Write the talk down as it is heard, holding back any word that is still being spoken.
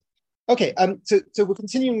Okay, so we're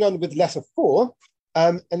continuing on with letter 4,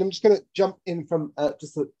 and I'm just going to jump in from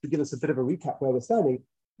just to give us a bit of a recap where we're standing.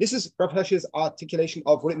 This is Rav Hirsch's articulation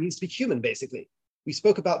of what it means to be human, basically. We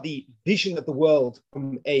spoke about the vision of the world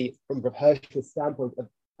from Rav Hirsch's standpoint of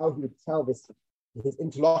how he would tell his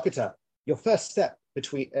interlocutor. Your first step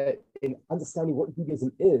in understanding what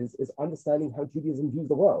Judaism is understanding how Judaism views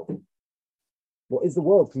the world. What is the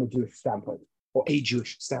world from a Jewish standpoint, or a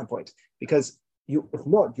Jewish standpoint? Because if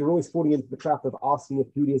not, you're always falling into the trap of asking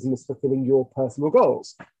if Judaism is fulfilling your personal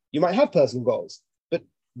goals. You might have personal goals, but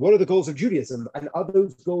what are the goals of Judaism? And are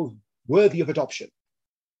those goals worthy of adoption?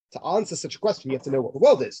 To answer such a question, you have to know what the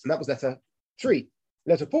world is. And that was letter 3.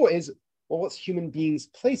 Letter 4 is, well, what's human beings'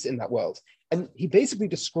 place in that world? And he basically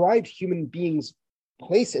described human beings'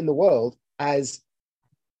 place in the world as,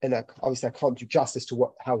 and obviously I can't do justice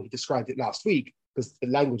to how he described it last week, because the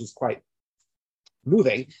language is quite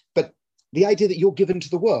moving, but the idea that you're given to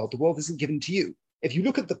the world isn't given to you. If you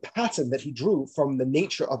look at the pattern that he drew from the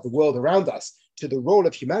nature of the world around us to the role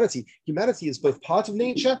of humanity, humanity is both part of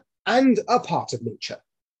nature and a part of nature.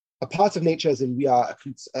 A part of nature as in we are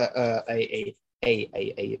a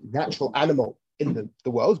natural animal in the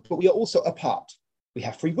world, but we are also a part. We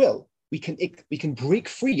have free will. We can break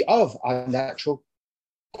free of our natural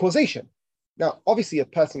causation. Now, obviously, a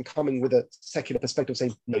person coming with a secular perspective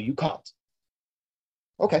saying, no, you can't.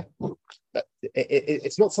 Okay,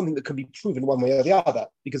 it's not something that can be proven one way or the other,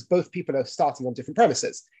 because both people are starting on different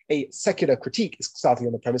premises. A secular critique is starting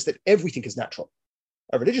on the premise that everything is natural.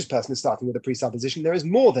 A religious person is starting with a presupposition there is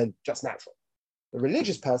more than just natural. The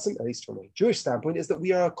religious person, at least from a Jewish standpoint, is that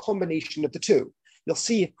we are a combination of the two. You'll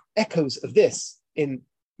see echoes of this in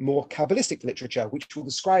more Kabbalistic literature, which will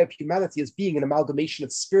describe humanity as being an amalgamation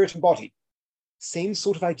of spirit and body. Same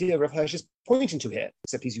sort of idea Rav Hirsch is pointing to here,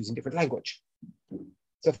 except he's using different language.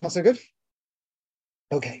 So far, so good?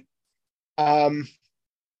 Okay. Should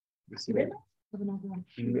we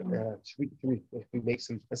make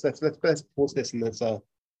some, let's pause this and let's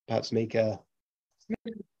perhaps make a...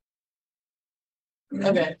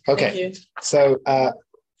 Okay. Okay. So we're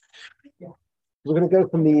going to go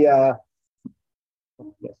from the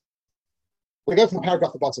paragraph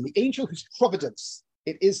at the bottom. The angel whose providence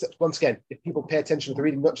it is that, once again, if people pay attention to the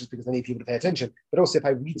reading, not just because I need people to pay attention, but also if I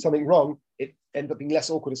read something wrong, it ends up being less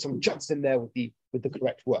awkward if someone jumps in there with the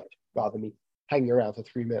correct word, rather than me hanging around for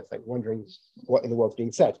 3 minutes, like wondering what in the world's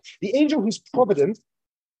being said. The angel whose providence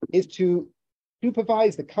is to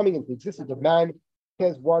supervise the coming into existence of man,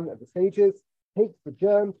 says one of the sages, takes the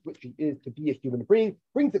germ, which is to be a human being,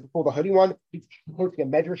 brings it before the Holy One. He's quoting a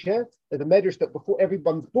medrash here. There's a medrash that before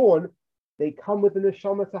everyone's born, they come with the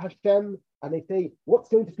neshama to Hashem, and they say, what's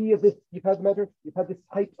going to be of this? You've heard medrash? You've had this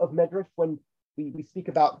type of medrash when we speak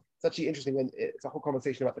about, it's actually interesting when it's a whole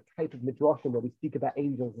conversation about the type of midrashim where we speak about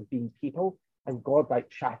angels as being people and God like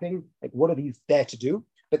chatting, like what are these there to do?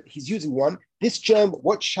 But he's using one. This germ,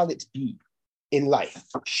 what shall it be in life?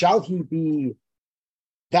 Shall he be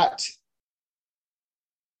that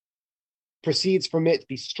proceeds from it,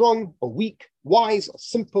 be strong or weak, wise or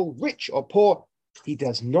simple, rich or poor? He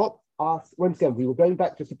does not ask. Once again, we were going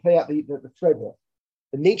back just to play out the thread here.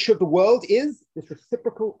 The nature of the world is this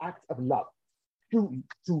reciprocal act of love. Through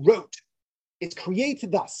rote, it's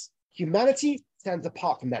created thus. Humanity stands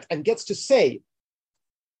apart from that and gets to say,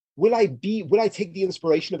 will I take the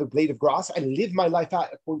inspiration of a blade of grass and live my life out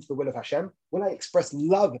according to the will of Hashem? Will I express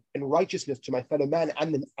love and righteousness to my fellow man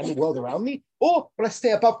and the world around me? Or will I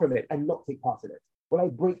stay above from it and not take part in it? Will I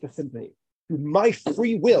break the symphony through my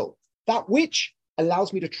free will, that which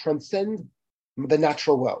allows me to transcend the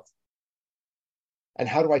natural world? And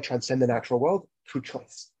how do I transcend the natural world? Through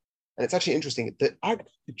choice. And it's actually interesting, the act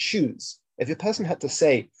to choose, if a person had to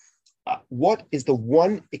say, what is the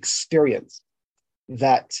one experience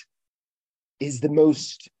that is the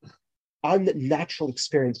most unnatural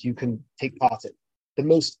experience you can take part in? The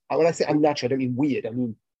most, when I say unnatural, I don't mean weird, I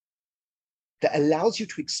mean that allows you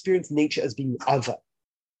to experience nature as being other.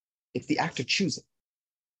 It's the act of choosing.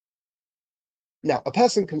 Now, a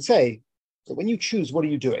person can say, so when you choose, what are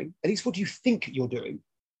you doing? At least what do you think you're doing?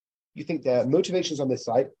 You think there are motivations on this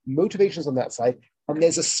side, motivations on that side, and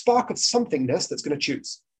there's a spark of somethingness that's going to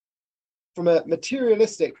choose. From a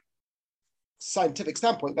materialistic scientific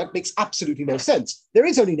standpoint, that makes absolutely no sense. There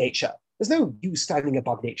is only nature. There's no you standing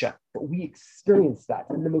above nature, but we experience that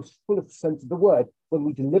in the most fullest sense of the word when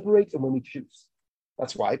we deliberate and when we choose.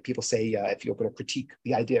 That's why people say, if you're going to critique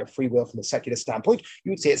the idea of free will from a secular standpoint,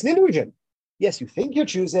 you would say it's an illusion. Yes, you think you're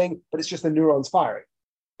choosing, but it's just the neurons firing.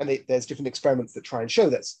 And there's different experiments that try and show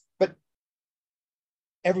this. But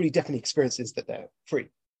everybody definitely experiences that they're free.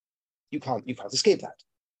 You can't escape that.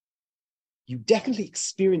 you definitely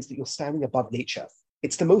experience that you're standing above nature.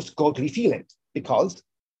 It's the most godly feeling because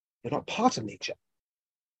you're not part of nature.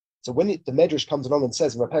 So when the Medrash comes along and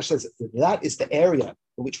says, and Rav Hirsch says, that is the area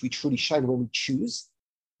in which we truly shine when we choose.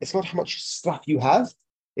 It's not how much stuff you have.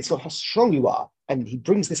 It's not how strong you are. And he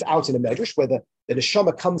brings this out in a Medrash where the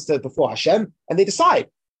neshama comes to before Hashem and they decide,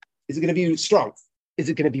 is it going to be strong? Is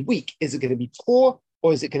it going to be weak? Is it going to be poor?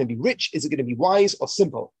 Or is it going to be rich? Is it going to be wise or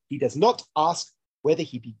simple? He does not ask whether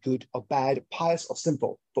he be good or bad, pious or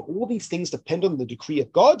simple. For all these things depend on the decree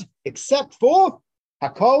of God, except for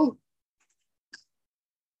Hakol.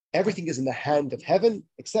 Everything is in the hand of heaven,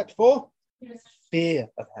 except for fear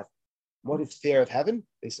of heaven. What is fear of heaven?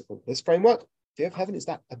 Basically, this framework, fear of heaven is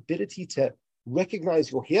that ability to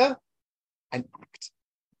recognize you're here and act.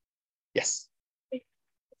 Yes.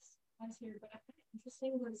 Here, but I think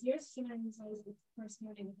interesting was your Shemaim is the first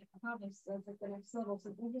morning with the harvest of the next level. So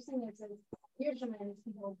it's interesting that it says your Shemaim is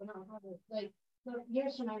controlled but not harvest. Like your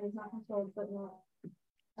Shemaim is not controlled but not.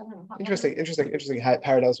 I don't know. Interesting how it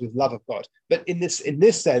parallels with love of God. But in this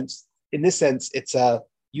sense, it's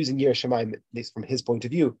using Yireh Shamayim, at least from his point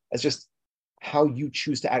of view, as just how you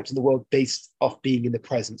choose to act in the world based off being in the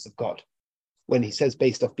presence of God. When he says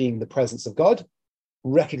based off being in the presence of God,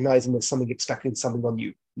 recognizing there's something expecting something on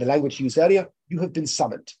you. The language used earlier, you have been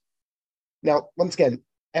summoned. Now, once again,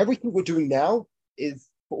 everything we're doing now is,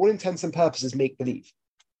 for all intents and purposes, make-believe.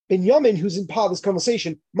 Binyamin, who's in part of this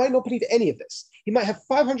conversation, might not believe any of this. He might have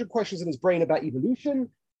 500 questions in his brain about evolution,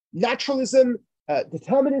 naturalism,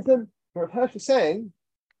 determinism. But Rav Hirsch is saying,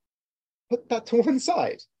 put that to one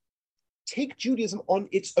side. Take Judaism on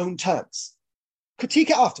its own terms. Critique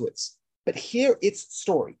it afterwards, but hear its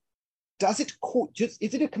story. Is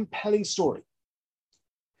it a compelling story?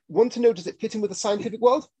 Want to know, does it fit in with the scientific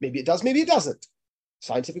world? Maybe it does, maybe it doesn't.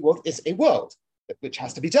 Scientific world is a world which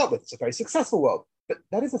has to be dealt with. It's a very successful world, but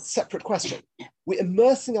that is a separate question. We're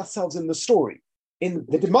immersing ourselves in the story, in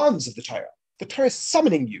the demands of the Torah. The Torah is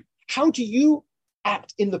summoning you. How do you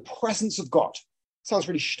act in the presence of God? Sounds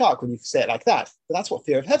really stark when you say it like that, but that's what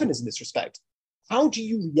fear of heaven is in this respect. How do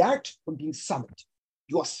you react when being summoned?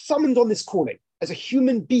 You are summoned on this calling as a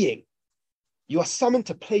human being. You are summoned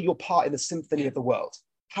to play your part in the symphony of the world.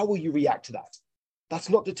 How will you react to that? That's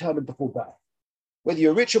not determined before birth. Whether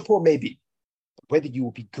you're rich or poor, maybe. Whether you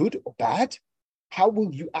will be good or bad, how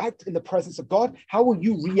will you act in the presence of God? How will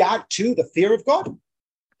you react to the fear of God?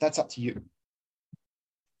 That's up to you.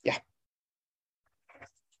 Yeah.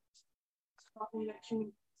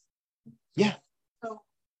 Yeah.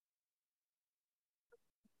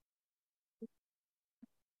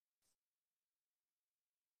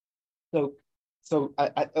 So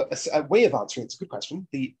a way of answering it's a good question.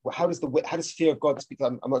 How does fear of God speak?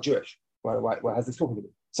 I'm not Jewish. Why has this talking to me?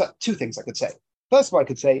 So two things I could say. First of all, I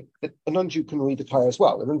could say that a non-Jew can read the Torah as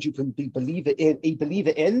well. A non-Jew can be a believer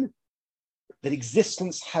in that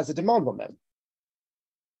existence has a demand on them.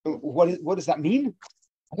 What does that mean?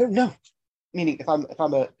 I don't know. Meaning, if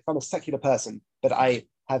I'm a secular person, but I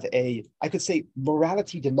could say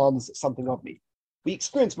morality demands something of me. We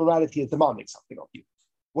experience morality as demanding something of you.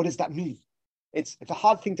 What does that mean? It's a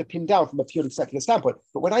hard thing to pin down from a purely secular standpoint.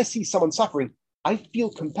 But when I see someone suffering, I feel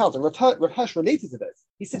compelled. And Rav Hirsch related to this.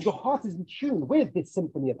 He said, your heart is in tune with this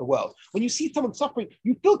symphony of the world. When you see someone suffering,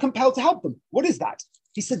 you feel compelled to help them. What is that?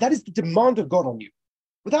 He said, that is the demand of God on you.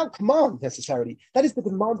 Without command necessarily. That is the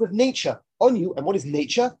demand of nature on you. And what is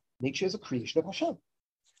nature? Nature is a creation of Hashem.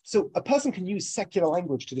 So a person can use secular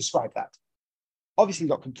language to describe that. Obviously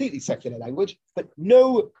not completely secular language, but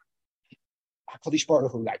no HaKadosh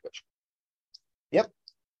Baruch Hu language. Yep.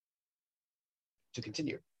 To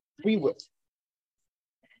continue. Free will.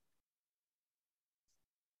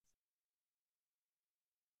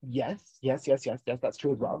 Yes, that's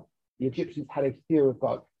true as well. The Egyptians had a fear of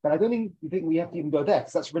God. But I don't think we have to even go there,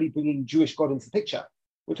 because that's really bringing Jewish God into the picture.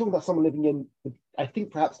 We're talking about someone living in, I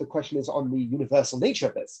think perhaps the question is on the universal nature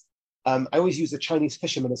of this. I always use the Chinese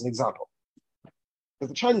fisherman as an example. Because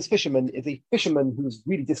the Chinese fisherman is a fisherman who's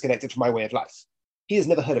really disconnected from my way of life. He has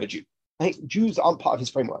never heard of a Jew. I think Jews aren't part of his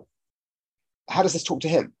framework. How does this talk to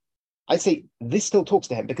him? I'd say this still talks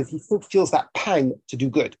to him because he still feels that pang to do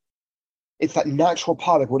good. It's that natural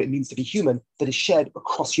part of what it means to be human that is shared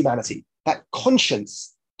across humanity. That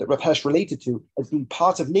conscience that Rav Hirsch related to as being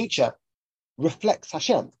part of nature reflects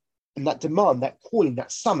Hashem. And that demand, that calling,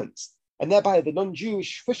 that summons. And thereby the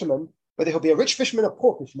non-Jewish fisherman, whether he'll be a rich fisherman or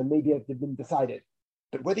poor fisherman, maybe have been decided.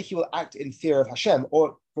 But whether he will act in fear of Hashem,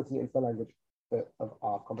 or putting it into the language of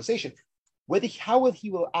our conversation, how he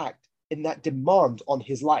will act in that demand on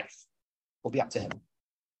his life will be up to him.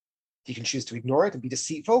 He can choose to ignore it and be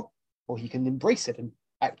deceitful, or he can embrace it and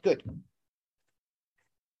act good.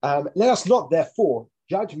 Let us not, therefore,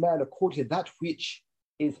 judge man according to that which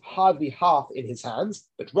is hardly half in his hands,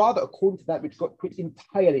 but rather according to that which God put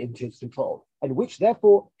entirely into his control, and which,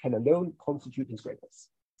 therefore, can alone constitute his greatness.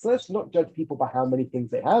 So let's not judge people by how many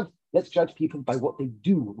things they have. Let's judge people by what they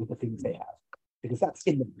do with the things they have, because that's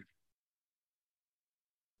in them.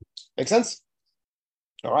 Make sense?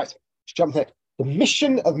 All right, let's jump ahead. The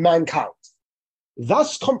mission of mankind,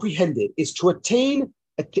 thus comprehended, is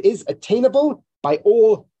attainable by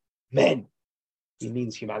all men. He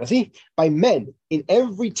means humanity, by men in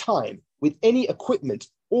every time, with any equipment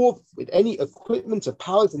of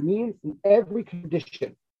powers and means in every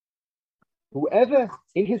condition. Whoever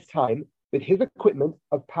in his time, with his equipment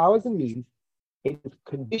of powers and means, in his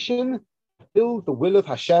condition, fulfills the will of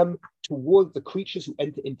Hashem towards the creatures who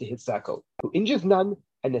enter into his circle, who injures none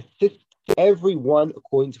and assists everyone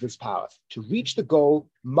according to his power, to reach the goal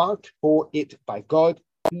marked for it by God.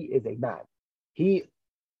 He is a man. He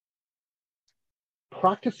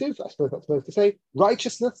practices, I suppose that's supposed to say,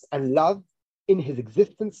 righteousness and love in his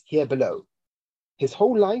existence here below. His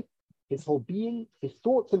whole life, his whole being, his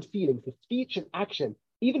thoughts and feelings, his speech and action,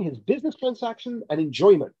 even his business transaction and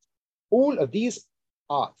enjoyment, all of these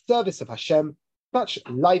are service of Hashem. Such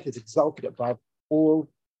life is exalted above all.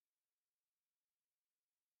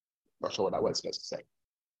 Not sure what that word's supposed to say.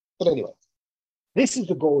 But anyway, this is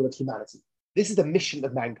the goal of humanity. This is the mission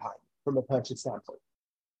of mankind from a purchase standpoint.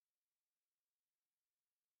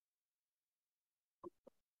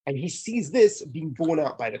 And he sees this being borne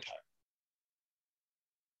out by the Torah.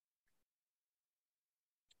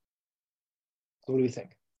 So what do we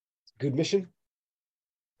think? Good mission?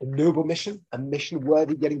 A noble mission? A mission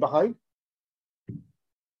worthy getting behind?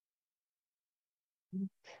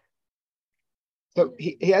 So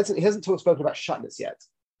he hasn't spoken about Shatnez yet,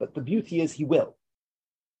 but the beauty is he will.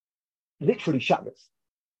 Literally Shatnez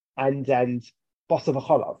and Bosav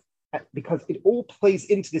Acholov, because it all plays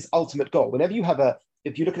into this ultimate goal. Whenever you have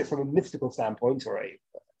if you look at it from a mystical standpoint or a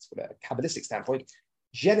Kabbalistic standpoint,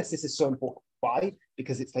 Genesis is so important. Why?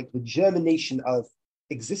 Because it's like the germination of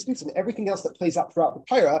existence, and everything else that plays out throughout the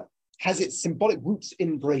Torah has its symbolic roots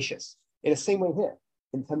in Bereshis. In the same way here,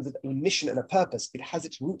 in terms of a mission and a purpose, it has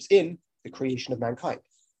its roots in the creation of mankind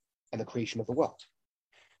and the creation of the world.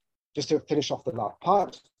 Just to finish off the last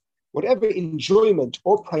part, whatever enjoyment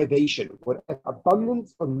or privation, whatever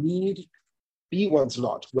abundance or need be one's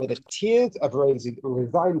lot, whether tears of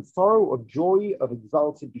resigned sorrow or joy of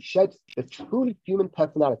exalted be shed, the truly human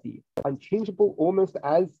personality, unchangeable almost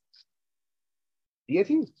as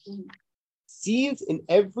deity, sees in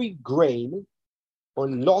every grain or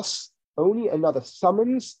loss only another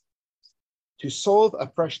summons to solve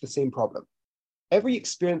afresh the same problem. Every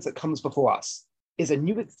experience that comes before us is a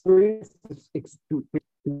new experience to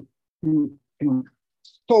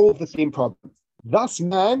solve the same problem. Thus,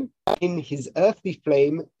 man in his earthly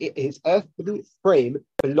frame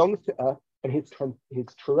belongs to earth, and his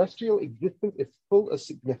terrestrial existence is full of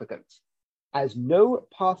significance, as no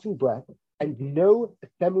passing breath and no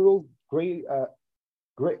ephemeral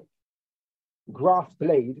grass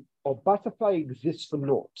blade or butterfly exists for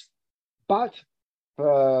naught, but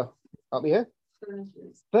help me here,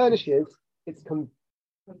 furnishes its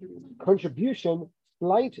contribution,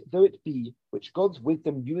 slight though it be, which God's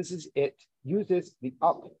wisdom uses the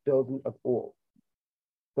upbuilding of all.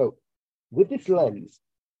 So, with this lens,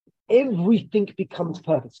 everything becomes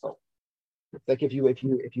purposeful. It's like if you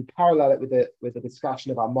parallel it with the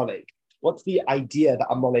discussion of Amalek, what's the idea that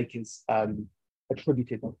Amalek is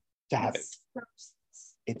attributed to having?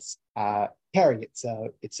 It's caring.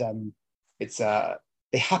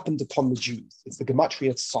 They happened upon the Jews. It's the gematria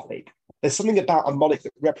of Sophic. There's something about Amalek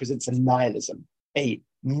that represents a nihilism, a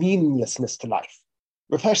meaninglessness to life.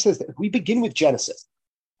 Rav Hirsch says that if we begin with Genesis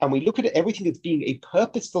and we look at everything as being a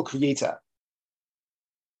purposeful creator,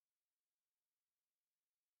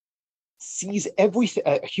 sees everything,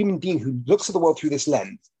 a human being who looks at the world through this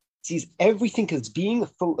lens, sees everything as being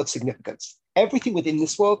full of significance. Everything within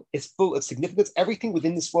this world is full of significance. Everything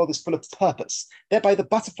within this world is full of purpose. Thereby, the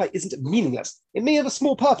butterfly isn't meaningless. It may have a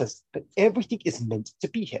small purpose, but everything is meant to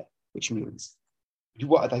be here, which means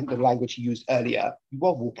you are, I think the language you used earlier, you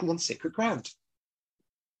are walking on sacred ground.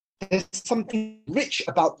 There's something rich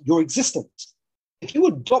about your existence. If you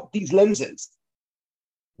adopt these lenses,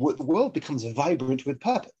 the world becomes vibrant with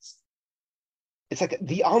purpose. It's like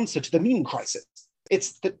the answer to the meaning crisis.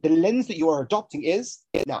 It's the lens that you are adopting is,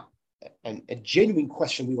 now, and a genuine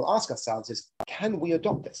question we will ask ourselves is, can we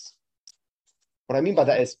adopt this? What I mean by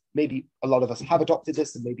that is maybe a lot of us have adopted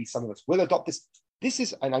this and maybe some of us will adopt this. This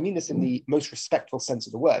is, and I mean this in the most respectful sense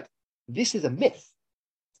of the word, this is a myth.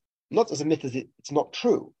 Not as a myth as it's not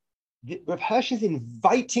true. Rav Hirsch is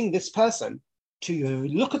inviting this person to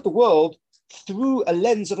look at the world through a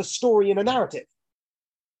lens of a story and a narrative.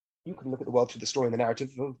 You can look at the world through the story and the narrative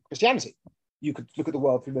of Christianity. You could look at the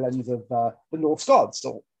world through the lens of the Norse gods.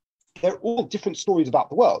 So they're all different stories about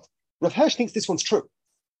the world. Rav Hirsch thinks this one's true,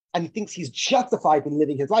 and he thinks he's justified in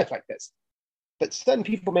living his life like this. But certain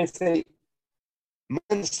people may say, my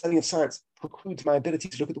understanding of science precludes my ability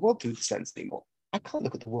to look at the world through this lens anymore. I can't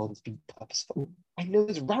look at the world as being purposeful. I know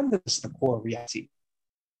there's randomness at the core of reality.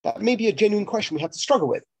 That may be a genuine question we have to struggle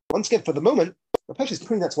with. Once again, for the moment, Rav Hirsch is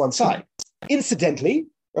putting that to one side. Incidentally,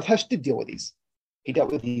 Rav Hirsch did deal with these. He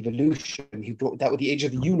dealt with evolution. He dealt with the age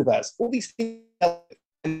of the universe. All these things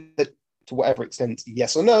that, to whatever extent,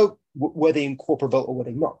 yes or no, were they incorporable or were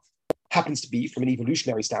they not? Happens to be, from an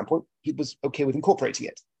evolutionary standpoint, he was okay with incorporating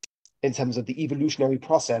it in terms of the evolutionary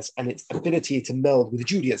process and its ability to meld with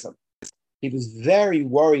Judaism. He was very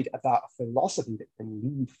worried about a philosophy that can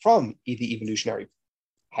lead from the evolutionary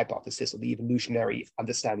hypothesis or the evolutionary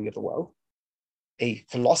understanding of the world, a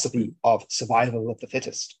philosophy of survival of the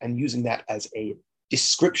fittest, and using that as a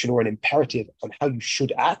description or an imperative on how you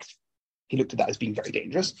should act. He looked at that as being very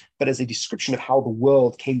dangerous, but as a description of how the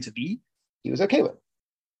world came to be, he was okay with.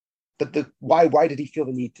 But why did he feel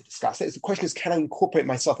the need to discuss it? The question is, can I incorporate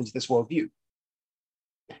myself into this worldview?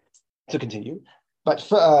 To continue, but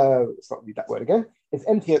for, let's not read that word again. It's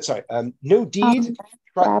empty. Sorry, no deed.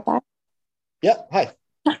 Rabbi. Yeah, hi.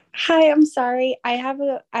 Hi, I'm sorry. I have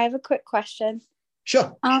a quick question.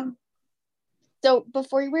 Sure. So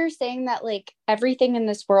before we were saying that like everything in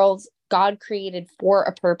this world God created for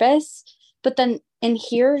a purpose, but then in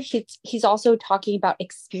here he's also talking about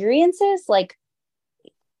experiences. Like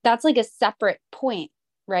that's like a separate point,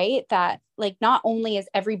 right? That like not only is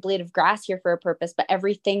every blade of grass here for a purpose, but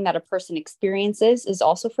everything that a person experiences is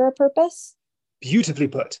also for a purpose. Beautifully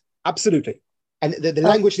put. Absolutely. And the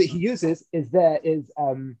language that he uses is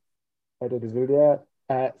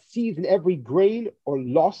sees in every grain or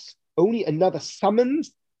loss only another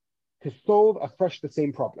summons to solve afresh the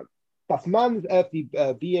same problem. Thus, man's earthly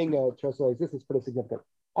being, terrestrial existence, full of significance.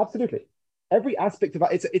 Absolutely. Every aspect of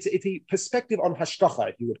it, it's a perspective on hashgacha,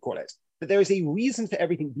 if you would call it. But there is a reason for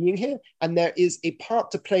everything being here, and there is a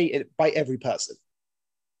part to play by every person.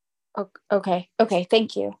 Okay,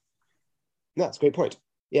 thank you. No, that's a great point.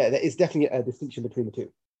 Yeah, there is definitely a distinction between the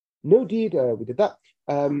two. No deed, we did that.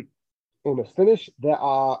 Almost finished. There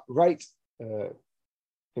are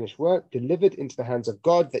finished work delivered into the hands of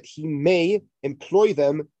God that he may employ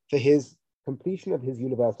them for his completion of his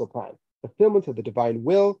universal plan, fulfillment of the divine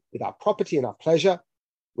will with our property and our pleasure,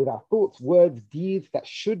 with our thoughts, words, deeds that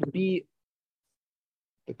should be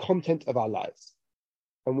the content of our lives.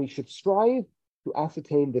 And we should strive to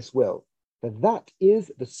ascertain this will, for that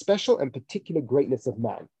is the special and particular greatness of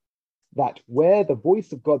man, that where the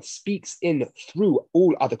voice of God speaks in through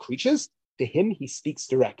all other creatures, to him he speaks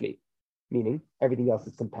directly, meaning everything else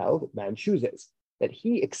is compelled, that man chooses, that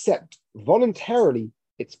he accept voluntarily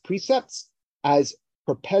its precepts as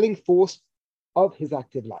propelling force of his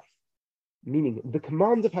active life, meaning the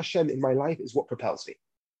command of Hashem in my life is what propels me.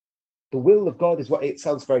 The will of God is what, it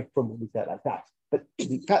sounds very frum when we say it like that, but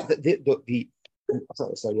the fact that it's not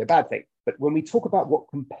necessarily a bad thing, but when we talk about what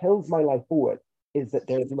compels my life forward, is that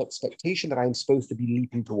there is an expectation that I am supposed to be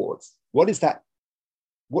leaping towards. What is that?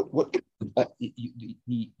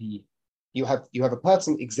 You have a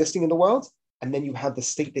person existing in the world, and then you have the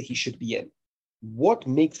state that he should be in. What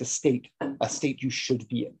makes a state you should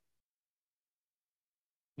be in?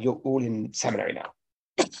 You're all in seminary now.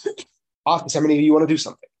 After seminary, you want to do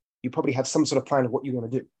something. You probably have some sort of plan of what you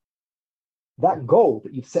want to do. That goal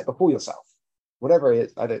that you've set before yourself, whatever it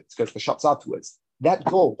is, either to go to the shops afterwards, that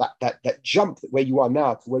goal, that jump where you are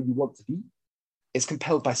now to where you want to be, is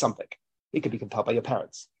compelled by something. It could be compelled by your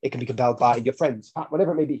parents. It can be compelled by your friends,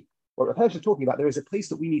 whatever it may be. What Rav Hirsch is talking about, there is a place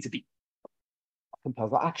that we need to be.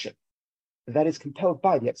 Compelled by action. That is compelled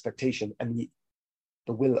by the expectation and the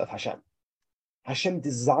will of Hashem. Hashem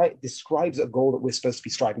describes a goal that we're supposed to be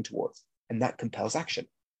striving towards, and that compels action.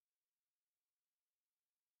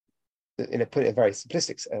 Put it in a very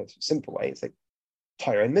simplistic, simple way, it's like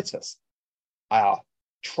Torah and mitzvahs are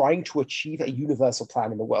trying to achieve a universal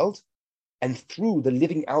plan in the world, and through the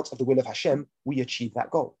living out of the will of Hashem, we achieve that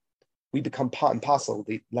goal. We become part and parcel.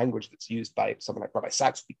 The language that's used by someone like Rabbi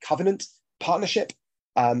Sachs would be covenant, partnership,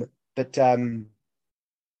 or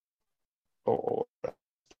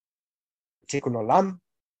tikkun olam,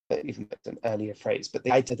 even that's an earlier phrase, but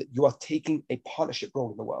the idea that you are taking a partnership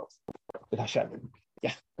role in the world with Hashem.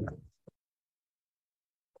 Yeah.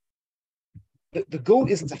 The goal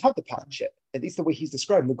isn't to have the partnership, at least the way he's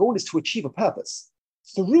describing. The goal is to achieve a purpose.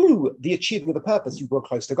 through the achieving of the purpose, you grow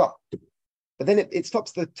close to God. But then it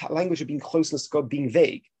stops the language of being closeness to God being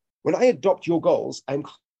vague. When I adopt your goals, I'm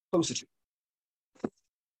closer to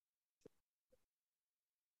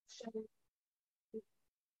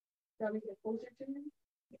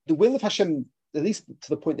the will of Hashem, at least to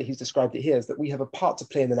the point that he's described it here, is that we have a part to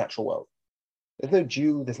play in the natural world. There's no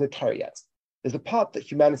Jew, there's no Torah yet. There's a part that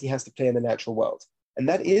humanity has to play in the natural world. And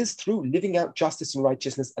that is through living out justice and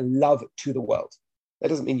righteousness and love to the world. That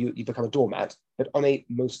doesn't mean you become a doormat, but in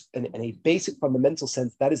a basic fundamental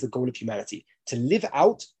sense, that is the goal of humanity, to live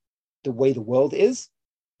out the way the world is,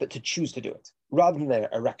 but to choose to do it. Rather than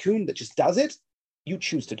a raccoon that just does it, you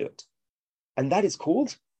choose to do it. And that is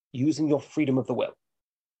called using your freedom of the will.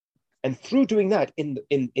 And through doing that, in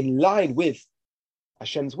line with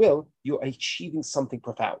Hashem's will, you're achieving something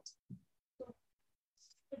profound.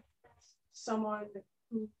 Someone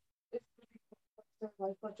who is,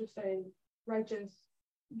 like, let's just say, righteous,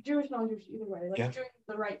 Jewish, non-Jewish, either way, like doing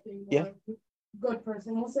the right thing, or good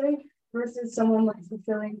person, we'll say, versus someone like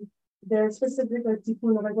fulfilling their specific like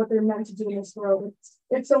tikkun of like what they're meant to do in this world.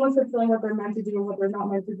 If someone's fulfilling what they're meant to do and what they're not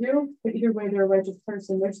meant to do, but either way they're a righteous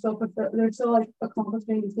person. They're still like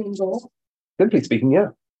accomplishing the same goal. Simply speaking, yeah.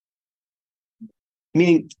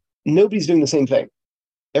 Meaning nobody's doing the same thing.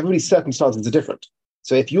 Everybody's circumstances are different.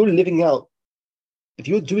 So if you're doing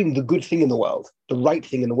the good thing in the world, the right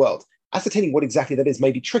thing in the world, ascertaining what exactly that is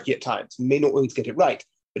may be tricky at times. You may not always get it right.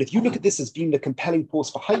 But if you look at this as being the compelling force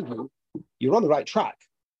behind you, you're on the right track.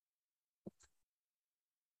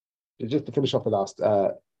 Just to finish off the last,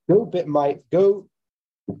 go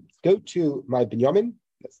to my Binyamin,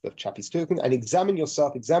 that's the chap he's talking, and examine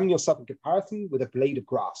yourself in comparison with a blade of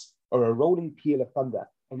grass or a rolling peal of thunder.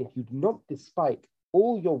 And if you do not, despite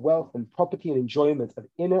all your wealth and property and enjoyment of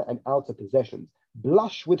inner and outer possessions,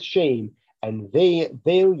 blush with shame and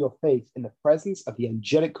veil your face in the presence of the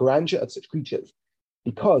angelic grandeur of such creatures,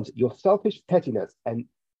 because your selfish pettiness, and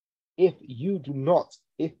if you do not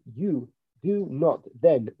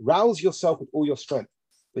then rouse yourself with all your strength,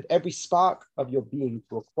 with every spark of your being,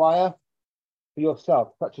 to acquire for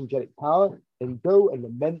yourself such angelic power, then go and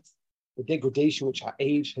lament the degradation which our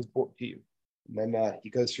age has brought to you. And then he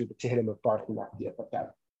goes through the Tehillim of Baruch Hu,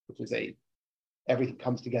 which is everything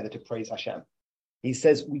comes together to praise Hashem. He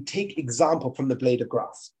says, we take example from the blade of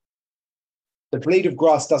grass. The blade of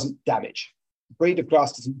grass doesn't damage. The blade of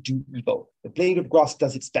grass doesn't do evil. The blade of grass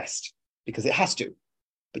does its best because it has to.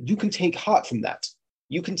 But you can take heart from that.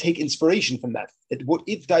 You can take inspiration from that. What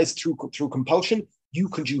it does through compulsion, you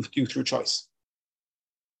can do through choice.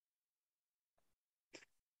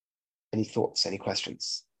 Any thoughts, any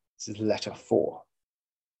questions? This is letter 4.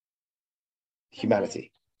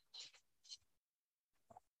 Humanity.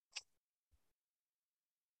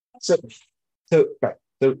 So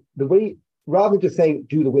the way, rather than just saying,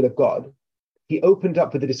 do the will of God, he opened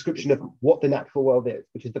up with a description of what the natural world is,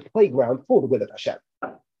 which is the playground for the will of Hashem.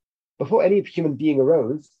 Before any human being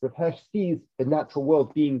arose, Rav Hirsch sees the natural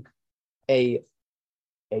world being a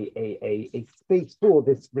space for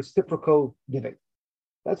this reciprocal giving.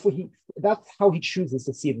 That's how he chooses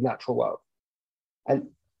to see the natural world. And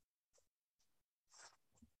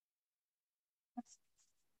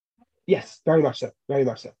yes, very much so, very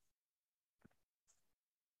much so.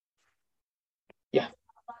 Yeah.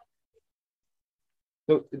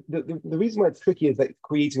 So the reason why it's tricky is that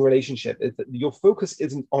creating a relationship is that your focus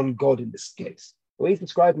isn't on God in this case. The way he's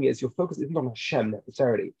describing it is your focus isn't on Hashem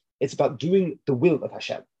necessarily. It's about doing the will of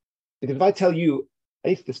Hashem. Because if I tell you, I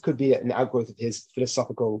think this could be an outgrowth of his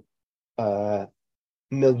philosophical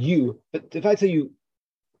milieu, but if I tell you,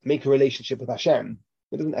 make a relationship with Hashem,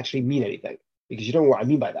 it doesn't actually mean anything, because you don't know what I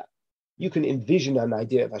mean by that. You can envision an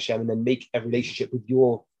idea of Hashem and then make a relationship with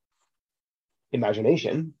your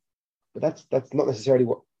imagination, but that's not necessarily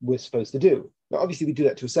what we're supposed to do. Now, obviously, we do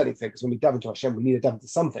that to a certain extent, because when we dive into Hashem, we need to dive into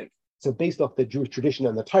something. So based off the Jewish tradition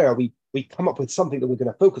and the Torah, we come up with something that we're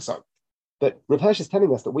going to focus on. But Rav Hirsch is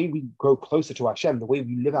telling us the way we grow closer to Hashem, the way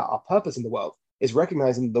we live out our purpose in the world, is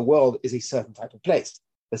recognizing the world is a certain type of place.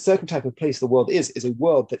 The certain type of place the world is a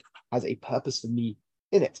world that has a purpose for me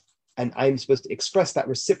in it. And I'm supposed to express that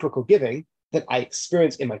reciprocal giving that I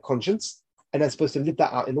experience in my conscience, and I'm supposed to live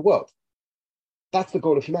that out in the world. That's the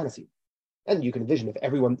goal of humanity. And you can envision if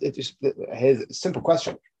everyone, here's a simple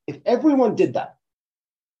question. If everyone did that,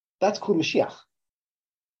 that's called Mashiach.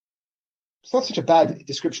 It's not such a bad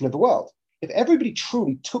description of the world. If everybody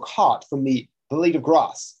truly took heart from the blade of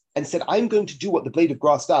grass and said, I'm going to do what the blade of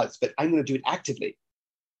grass does, but I'm going to do it actively,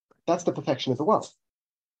 that's the perfection of the world.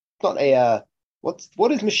 It's not a,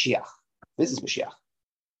 what is Mashiach? This is Mashiach.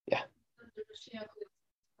 Yeah.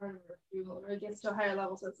 or it gets to a higher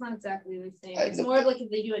level, so it's not exactly the same. It's more of like if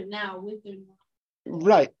they do it now with their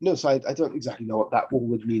right. No, so I don't exactly know what that all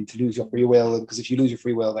would mean to lose your free will, because if you lose your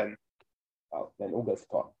free will, then all goes to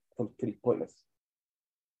pot. Becomes pretty pointless.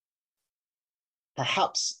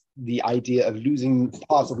 Perhaps the idea of losing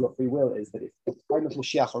part of your free will is that if the time of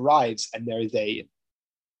Mashiach arrives and there is it's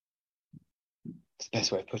the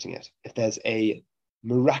best way of putting it, if there's a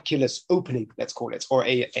miraculous opening, let's call it, or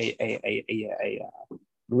a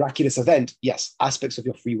miraculous event, yes, aspects of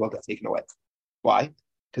your free will get taken away. Why?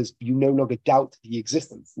 Because you no longer doubt the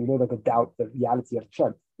existence. You no longer doubt the reality of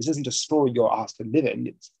Hashem. This isn't a story you're asked to live in.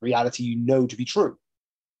 It's reality you know to be true.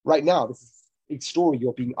 Right now, this is a story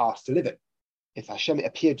you're being asked to live in. If Hashem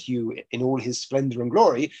appeared to you in all his splendor and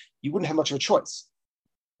glory, you wouldn't have much of a choice.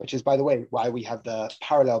 Which is, by the way, why we have the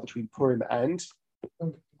parallel between Purim and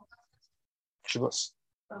Shavuos.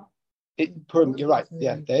 Purim, you're right.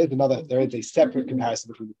 Yeah, there is a separate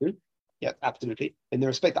comparison between the two. Yeah, absolutely. In the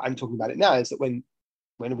respect that I'm talking about it now is that when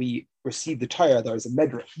we received the Torah, there is a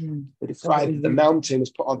medrash that describes that the mountain was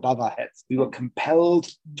put on above our heads. We were compelled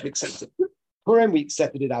to accept it. Purim, we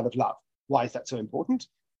accepted it out of love. Why is that so important?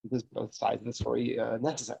 Because both sides of the story are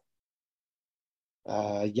necessary.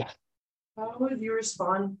 Yeah. How would you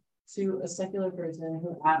respond to a secular person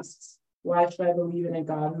who asks, why should I believe in a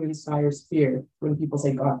God who inspires fear when people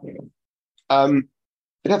say God fearing?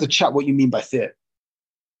 You'd have to chat what you mean by fear.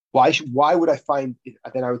 Why would I find it?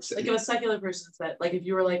 Then I would say, like if a secular person said, like if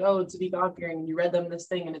you were like, oh, to be God fearing, and you read them this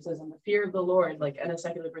thing and it says in the fear of the Lord, like, and a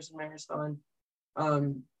secular person might respond,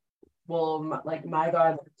 well, my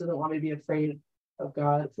God doesn't want me to be afraid of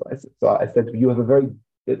God. So I said, you have a very,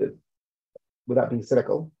 without being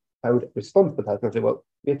cynical, I would respond to the person and say, well,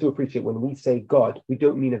 we have to appreciate when we say God, we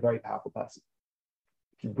don't mean a very powerful person.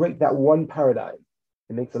 If you break that one paradigm,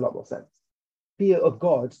 it makes a lot more sense. Fear of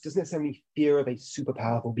God doesn't necessarily mean fear of a super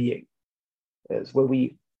powerful being. It's where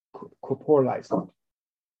we corporalize God.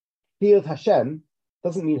 Fear of Hashem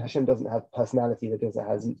doesn't mean Hashem doesn't have personality, that it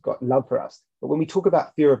hasn't got love for us. But when we talk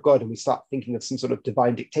about fear of God and we start thinking of some sort of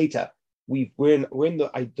divine dictator, we're in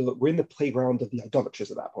the playground of the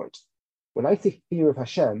idolaters at that point. When I say fear of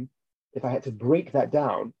Hashem, if I had to break that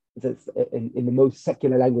down in the most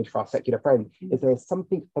secular language for our secular friend, is there is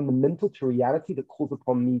something fundamental to reality that calls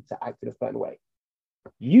upon me to act in a certain way.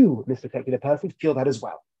 You, Mr. Secular person, feel that as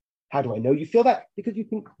well. How do I know you feel that? Because you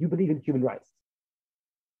think you believe in human rights.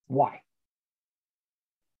 Why?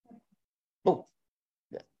 Oh,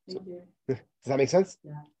 yeah. Does that make sense?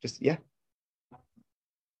 Yeah. Just, yeah.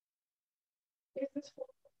 Is this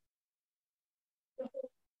the whole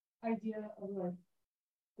idea of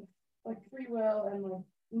like free will and like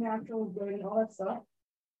natural good and all that stuff?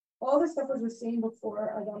 All this stuff was the same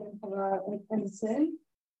before Adam and Hava and sin.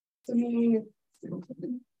 So meaning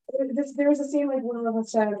there was the same like will of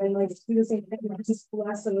Hashem and like do the same thing, just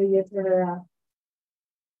less of a Yetzirah.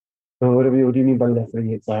 What do you mean by less of a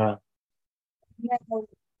Yetzirah? Yeah,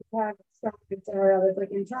 we have stuff Yetzirah that's like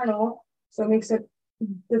internal, so it makes it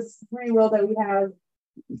this free will that we have.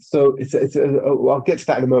 So I'll get to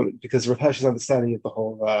that in a moment, because Rav Hirsch's understanding of the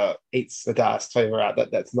whole eight Sadas,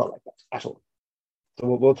 that's not like that at all. So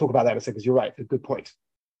we'll talk about that in a second, because you're right, a good point.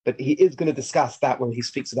 But he is going to discuss that when he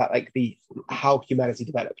speaks about like how humanity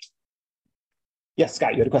developed. Yes, Sky,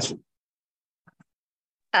 you had a question.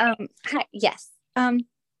 Hi, yes.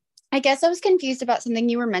 I guess I was confused about something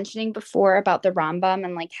you were mentioning before about the Rambam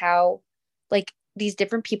and like how like these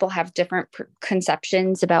different people have different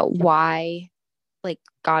conceptions about why like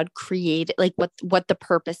God created, like what the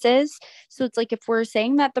purpose is. So it's like if we're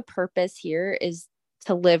saying that the purpose here is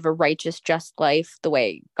to live a righteous, just life the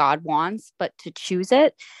way God wants, but to choose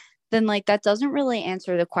it, then like that doesn't really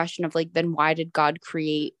answer the question of like, then why did God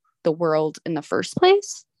create the world in the first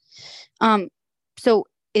place? So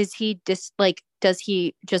is he does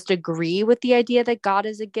he just agree with the idea that God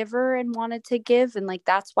is a giver and wanted to give? And like,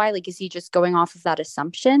 that's why, like, is he just going off of that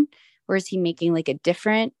assumption, or is he making like a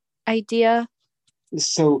different idea?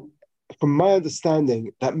 So from my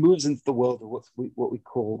understanding, that moves into the world of what we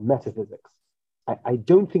call metaphysics. I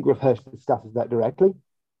don't think Rav Hirsch discusses that directly.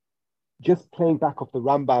 Just playing back off the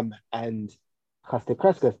Rambam and Chasdei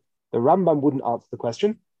Kreskes, the Rambam wouldn't answer the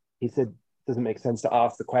question. He said it doesn't make sense to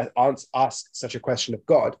ask such a question of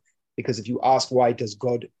God, because if you ask why does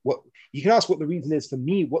God, you can ask what the reason is for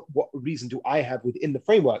me, what reason do I have within the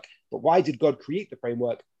framework, but why did God create the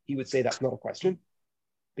framework? He would say that's not a question,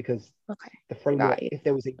 because the framework, if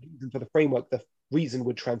there was a reason for the framework, the reason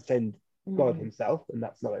would transcend God himself, and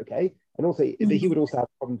that's not okay. And also, he would also have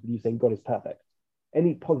problems with you saying God is perfect.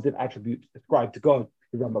 Any positive attribute ascribed to God,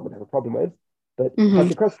 the Rambam would have a problem with. But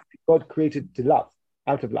God created to love,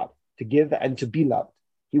 out of love, to give and to be loved.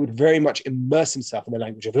 he would very much immerse himself in the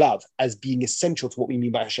language of love as being essential to what we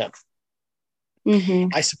mean by Hashem.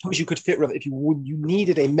 I suppose you could fit, if you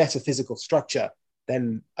needed a metaphysical structure,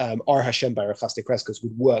 then Ar Hashem by Rav Chasdei Kreskos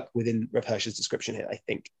would work within Rav Hirsch's description here, I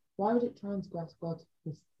think. Why would it transgress God?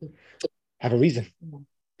 Have a reason.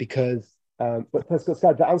 Because, but Kreskos,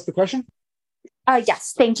 did that answer the question?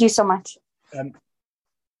 Yes, thank you so much.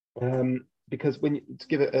 Because to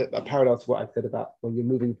give a parallel to what I said about when you're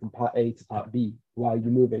moving from part A to part B, why you're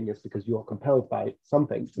moving is because you're compelled by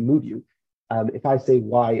something to move you. If I say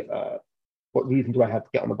what reason do I have to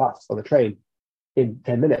get on the bus or the train in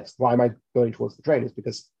 10 minutes? Why am I going towards the train? It's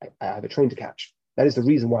because I have a train to catch. That is the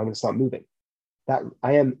reason why I'm going to start moving. That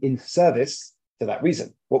I am in service to that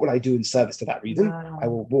reason. What will I do in service to that reason? Wow. I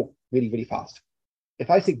will walk really, really fast. If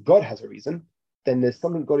I say God has a reason, then there's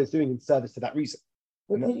something God is doing in service to that reason.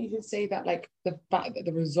 Wouldn't you just say that, like, the fact that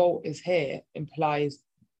the result is here implies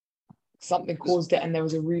something caused it and there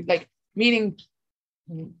was a root, like, meaning,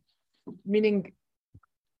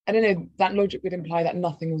 I don't know, that logic would imply that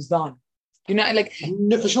nothing was done. You know, like,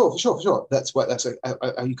 no, for sure. That's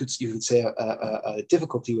you could say a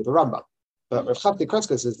difficulty with the Rambam. But Rav Chasdei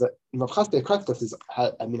Kreskos is that Rav Chasdei Kreskos is,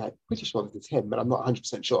 I mean, I'm pretty sure that it's him, but I'm not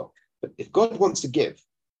 100% sure. But if God wants to give,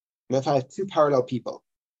 and if I have two parallel people,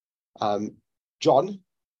 John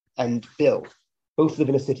and Bill, both live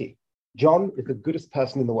in a city. John is the goodest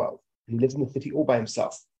person in the world. He lives in the city all by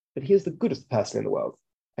himself, but he is the goodest person in the world.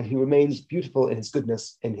 And he remains beautiful in his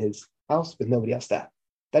goodness in his house with nobody else there.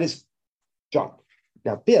 That is John.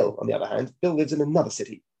 Now, Bill, on the other hand, Bill lives in another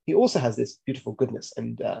city. He also has this beautiful goodness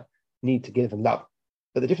and need to give and love.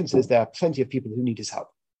 But the difference is there are plenty of people who need his help.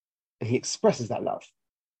 And he expresses that love.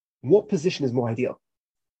 What position is more ideal?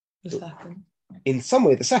 the second. In some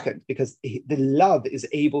way, the second, because the love is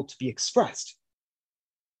able to be expressed.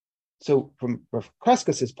 So from Rav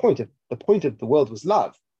Kreskos' point, if the point of the world was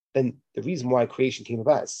love, then the reason why creation came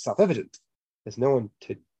about is self-evident. There's no one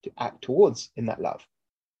to act towards in that love.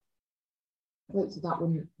 So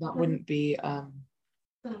that wouldn't be Then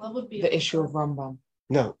love would be the issue of Rambam.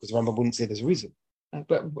 No, because Rambam wouldn't say there's a reason.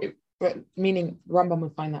 But meaning Rambam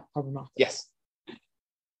would find that problematic. Yes.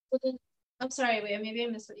 But then, I'm sorry, wait, maybe I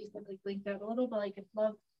missed what you said, like linked out a little, but like if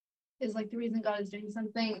love is like the reason God is doing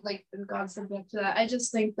something, like then God's subject to that. I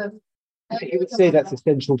just think that You would say that's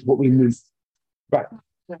essential to what we mean. Right.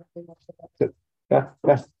 So, yeah.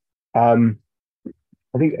 I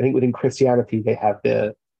think within Christianity they have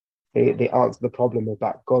they answer the problem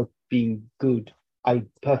about God being good,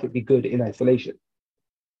 perfectly good in isolation.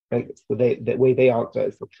 Right? So the way they answer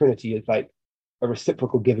is the Trinity is like a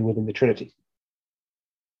reciprocal giving within the Trinity.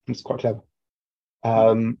 It's quite clever.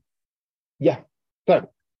 Yeah. So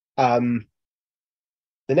the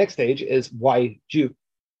next stage is why Jew?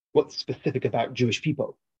 What's specific about Jewish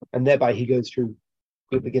people? And thereby he begins to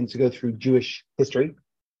go through Jewish history,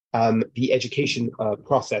 the education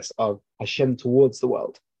process of Hashem towards the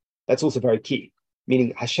world. That's also very key.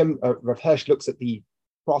 Meaning Hashem, Rav Hirsch looks at the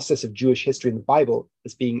process of Jewish history in the Bible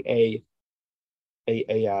as being a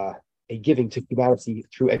giving to humanity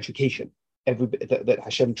through education. That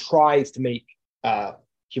Hashem tries to make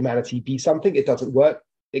humanity be something. It doesn't work.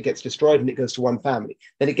 It gets destroyed and it goes to one family.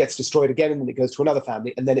 Then it gets destroyed again and then it goes to another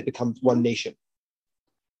family and then it becomes one nation.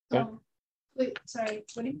 Yeah? Wait, sorry,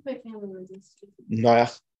 what do you mean by family religions?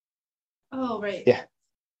 Noach. Oh, right. Yeah.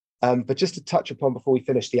 But just to touch upon before we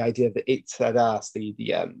finish the idea of the Eitz Hadas,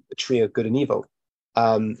 the tree of good and evil,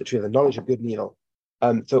 the tree of the knowledge of good and evil.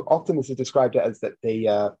 So often this is described as that they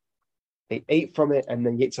ate from it and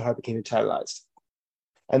then Yetzer Hara became internalized.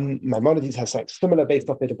 And Maimonides has something similar based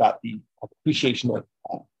off it about the appreciation of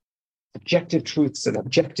subjective truths and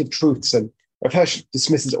objective truths. And Rav Hirsch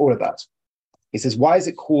dismisses all of that. He says, why is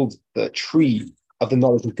it called the tree of the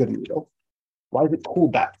knowledge of good and evil? Why is it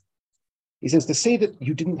called that? He says, to say that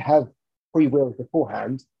you didn't have free will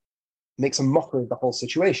beforehand makes a mockery of the whole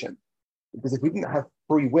situation. Because if we didn't have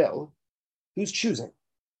free will, who's choosing?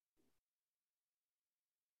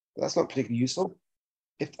 That's not particularly useful.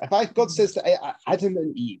 If God says to Adam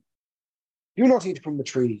and Eve, do not eat from the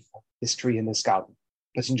tree, this tree in this garden,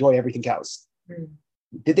 but enjoy everything else.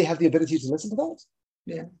 Did they have the ability to listen to that?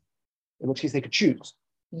 Yeah. In which case they could choose.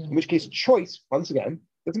 Yeah. In which case choice, once again,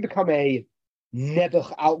 doesn't become a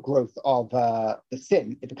nebuch outgrowth of the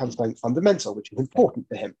sin. It becomes something fundamental, which is important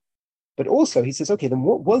for him. But also he says, okay, then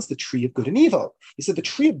what was the tree of good and evil? He said the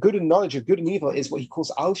tree of good and knowledge of good and evil is what he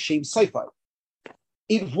calls al shem seifa.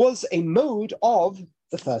 It was a mode of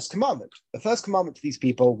the first commandment. The first commandment to these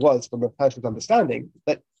people was, from a person's understanding,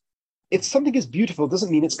 that if something is beautiful,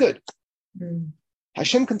 doesn't mean it's good.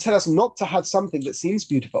 Hashem can tell us not to have something that seems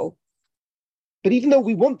beautiful, but even though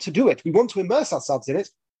we want to do it, we want to immerse ourselves in it,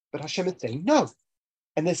 but Hashem is saying no.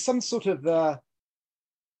 And there's some sort of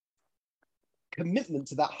commitment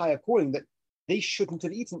to that higher calling that they shouldn't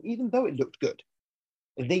have eaten, even though it looked good.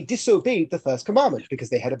 They disobeyed the first commandment because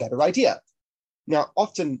they had a better idea. Now,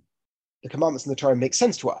 often the commandments in the Torah make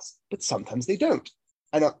sense to us, but sometimes they don't.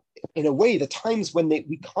 And in a way, the times when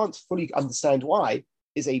we can't fully understand why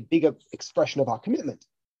is a bigger expression of our commitment.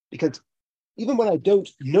 Because even when I don't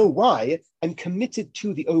know why, I'm committed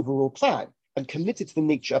to the overall plan. I'm committed to the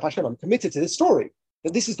nature of Hashem. I'm committed to this story,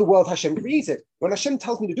 that this is the world Hashem created. When Hashem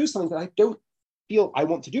tells me to do something that I don't feel I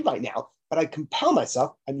want to do right now, but I compel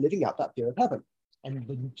myself, I'm living out that fear of heaven. And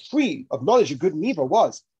the tree of knowledge of good and evil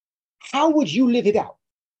was, how would you live it out?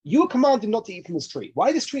 You were commanded not to eat from this tree.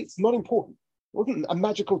 Why this tree? It's not important. It wasn't a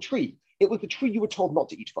magical tree. It was the tree you were told not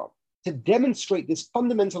to eat from, to demonstrate this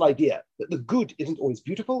fundamental idea that the good isn't always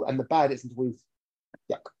beautiful and the bad isn't always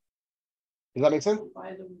yuck. Does that make sense?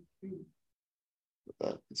 Why the tree?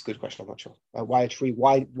 It's a good question. I'm not sure. Why a tree?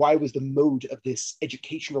 Why was the mode of this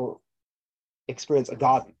educational experience a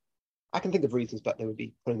garden? I can think of reasons, but they would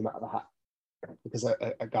be putting them out of the hat. Because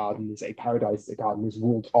a garden is a paradise. A garden is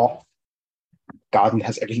walled off. A garden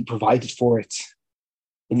has everything provided for it.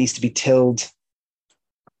 It needs to be tilled.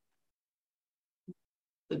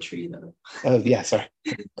 The tree, though. Oh, yeah, sorry.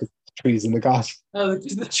 Trees in the garden. Oh,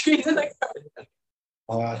 the trees in the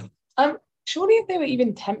garden. Surely if they were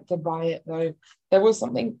even tempted by it though, there was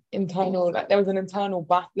something internal, like there was an internal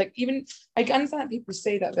back, like even I can understand people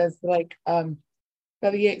say that there's like that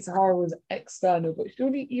the Sahara was external, but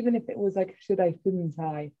surely even if it was like should I, shouldn't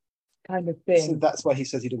I kind of thing. So that's why he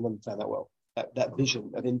says he didn't understand that well. That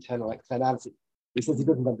vision of internal externality. He says he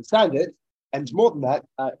didn't understand it. And more than that,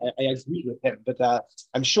 I agree with him, but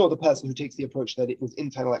I'm sure the person who takes the approach that it was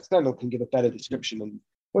internal, external can give a better description. And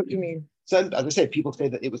What do you mean? so, as I say, people say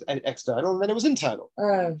that it was external and then it was internal.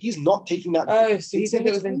 Oh, He's not taking that. so he said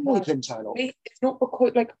it was always internal. internal. It's not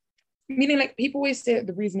because like meaning like people always say that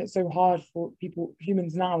the reason it's so hard for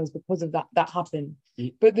humans now is because of that happened.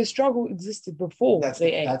 But the struggle existed before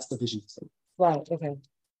they ate. That's the vision. Right, okay.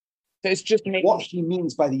 So it's just making What he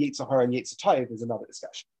means by the Yetzer Hara and Yetzer Tov is another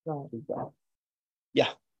discussion. right. Yeah.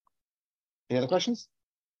 Any other questions?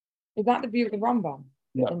 Is that the view of the Rambam?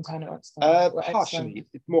 No. Internal, external, or Partially.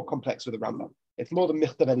 It's more complex with the Rambam. It's more the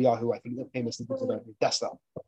Michtav Eliyahu, I think, that famous in Desta.